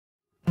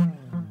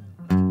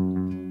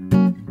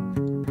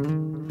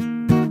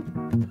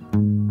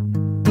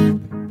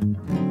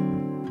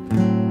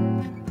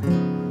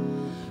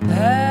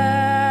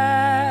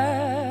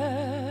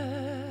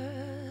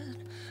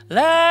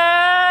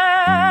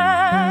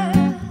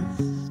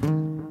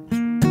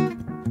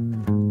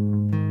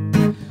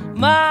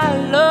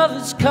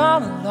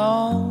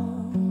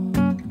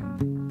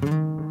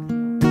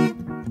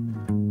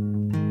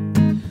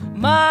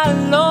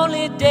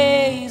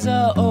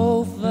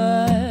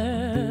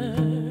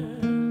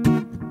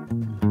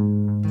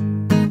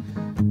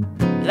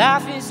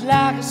Life is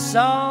like a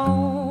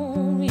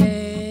song,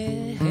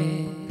 yeah.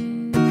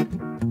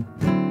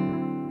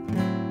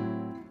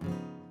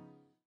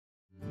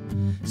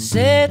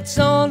 Sits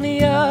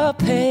only a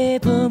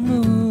paper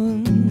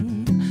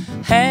moon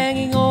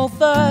hanging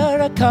over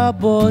a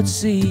cardboard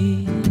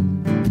sea,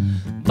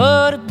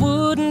 but it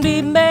wouldn't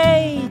be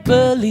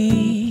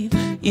make-believe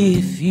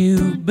if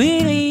you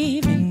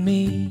believe in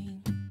me.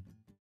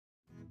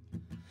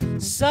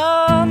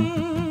 Someday,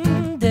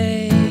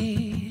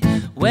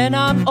 when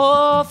I'm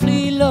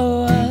awfully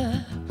low,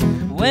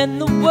 when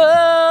the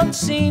world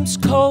seems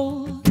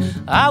cold,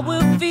 I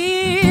will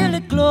feel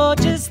it glow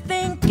just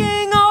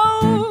thinking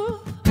of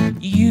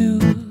you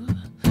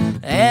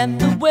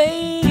and the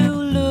way you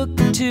look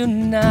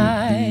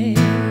tonight.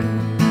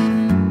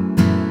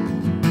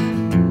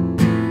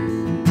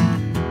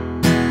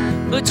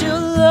 But you're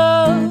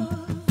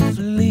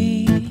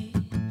lovely,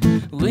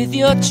 with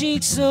your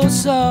cheeks so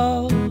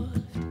soft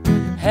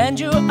and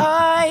your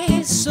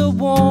eyes so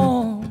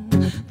warm.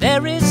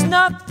 There is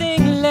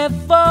nothing left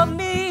for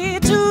me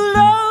to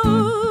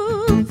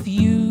love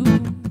you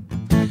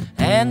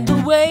and the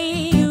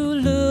way you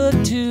look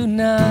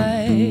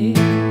tonight.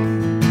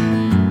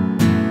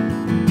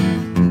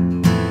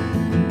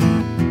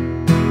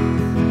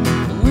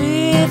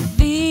 With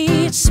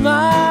each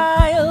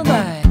smile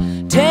my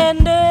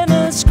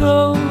tenderness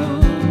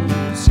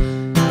grows,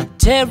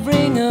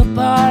 tearing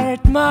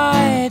apart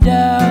my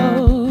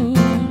doubts.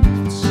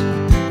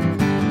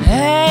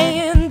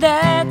 And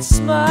that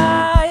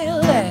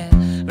smile that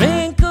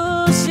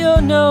wrinkles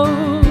your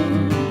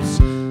nose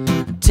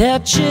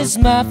touches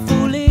my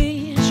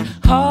foolish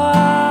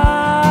heart.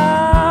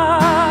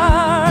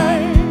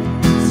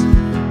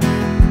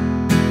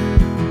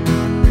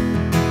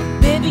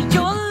 Baby,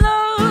 you're